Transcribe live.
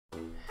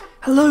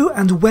Hello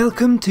and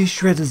welcome to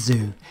Shredder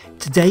Zoo.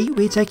 Today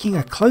we're taking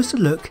a closer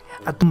look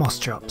at the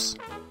Moschops.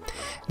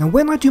 Now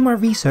when I do my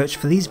research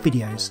for these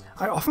videos,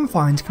 I often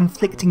find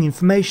conflicting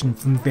information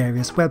from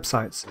various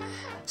websites.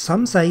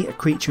 Some say a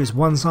creature is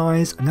one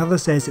size, another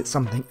says it's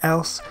something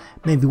else,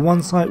 maybe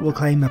one site will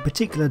claim a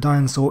particular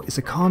dinosaur is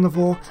a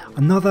carnivore,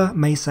 another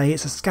may say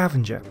it's a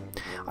scavenger.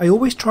 I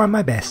always try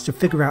my best to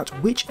figure out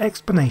which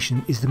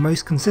explanation is the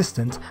most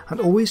consistent and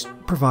always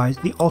provide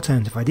the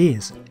alternative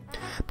ideas.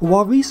 But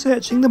while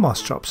researching the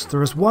Moschops,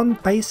 there is one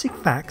basic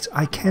fact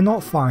I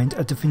cannot find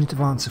a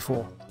definitive answer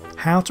for: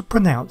 how to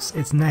pronounce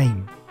its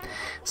name.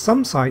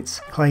 Some sites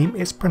claim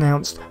it's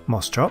pronounced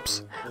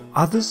Moschops,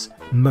 others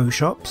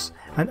Moschops,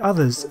 and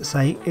others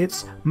say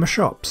it's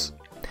Moschops.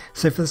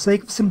 So for the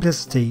sake of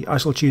simplicity I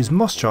shall choose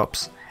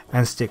Moschops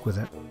and stick with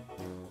it.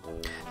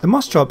 The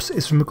Moschops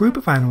is from a group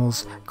of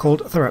animals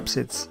called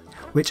therapsids,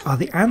 which are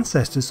the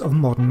ancestors of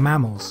modern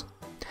mammals.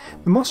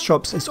 The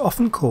Moschops is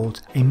often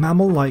called a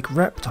mammal-like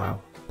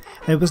reptile,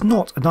 and it was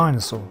not a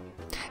dinosaur.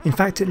 In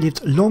fact, it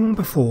lived long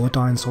before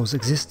dinosaurs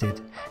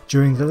existed,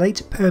 during the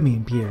late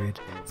Permian period,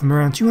 from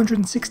around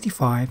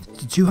 265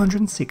 to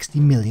 260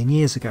 million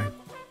years ago.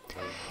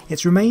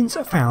 Its remains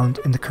are found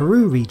in the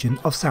Karoo region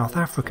of South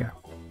Africa.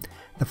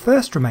 The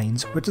first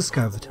remains were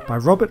discovered by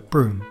Robert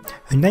Broom,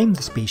 who named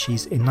the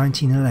species in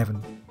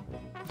 1911.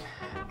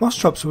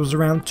 Moschops was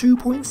around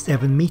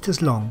 2.7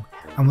 meters long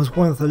and was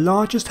one of the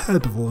largest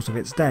herbivores of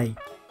its day.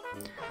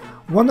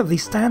 One of the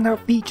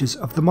standout features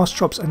of the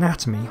Moschops'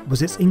 anatomy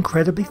was its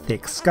incredibly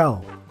thick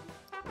skull.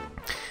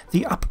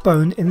 The upper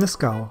bone in the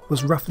skull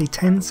was roughly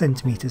 10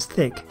 centimeters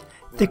thick,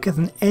 thicker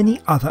than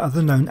any other of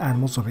the known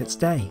animals of its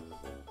day.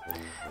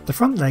 The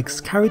front legs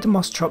carried the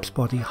Moschops'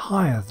 body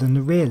higher than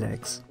the rear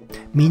legs,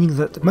 meaning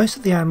that most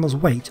of the animal's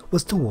weight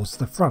was towards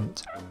the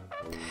front.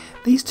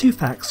 These two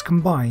facts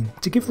combine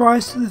to give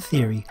rise to the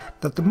theory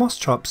that the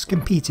Moschops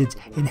competed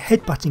in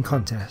headbutting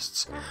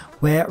contests,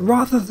 where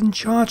rather than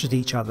charge at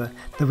each other,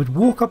 they would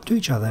walk up to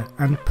each other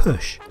and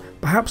push,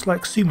 perhaps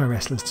like sumo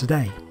wrestlers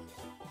today.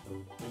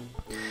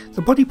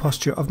 The body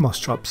posture of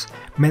Moschops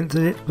meant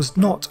that it was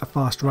not a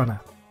fast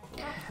runner,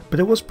 but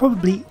it was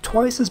probably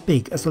twice as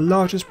big as the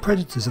largest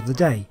predators of the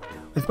day,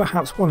 with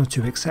perhaps one or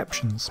two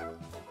exceptions.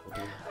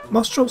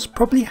 Moschops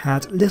probably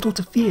had little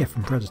to fear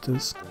from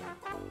predators.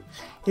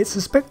 Its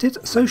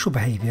suspected social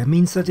behaviour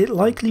means that it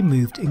likely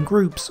moved in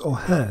groups or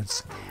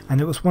herds,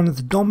 and it was one of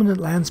the dominant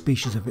land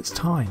species of its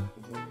time.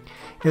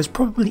 It was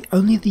probably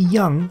only the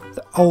young,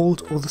 the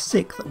old or the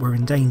sick that were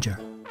in danger.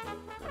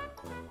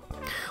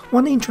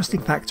 One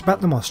interesting fact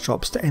about the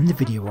Moschops to end the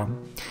video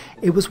on: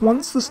 it was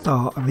once the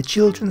star of a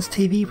children's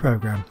TV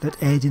programme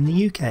that aired in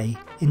the UK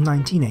in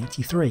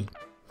 1983.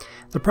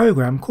 The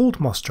programme, called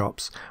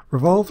Moschops,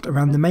 revolved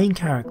around the main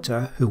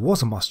character, who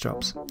was a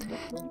Moschops,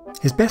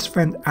 his best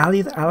friend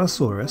Ali the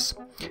Allosaurus,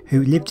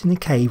 who lived in a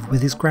cave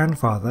with his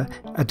grandfather,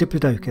 a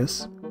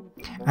Diplodocus,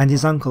 and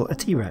his uncle, a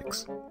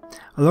T-Rex,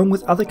 along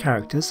with other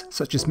characters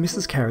such as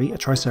Mrs. Kerry, a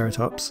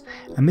Triceratops,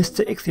 and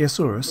Mr.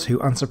 Ichthyosaurus, who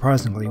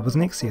unsurprisingly was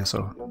an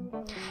ichthyosaur.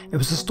 It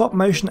was a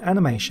stop-motion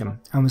animation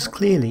and was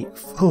clearly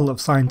full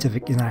of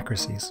scientific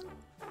inaccuracies.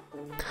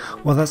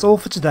 Well, that's all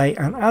for today,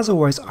 and as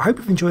always I hope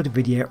you've enjoyed the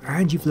video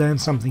and you've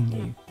learned something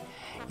new.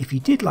 If you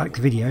did like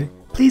the video,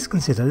 please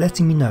consider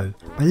letting me know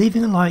by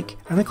leaving a like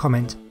and a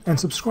comment and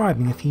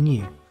subscribing if you're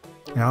new.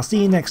 And I'll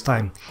see you next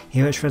time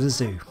here at Shredder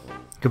Zoo.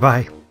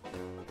 Goodbye.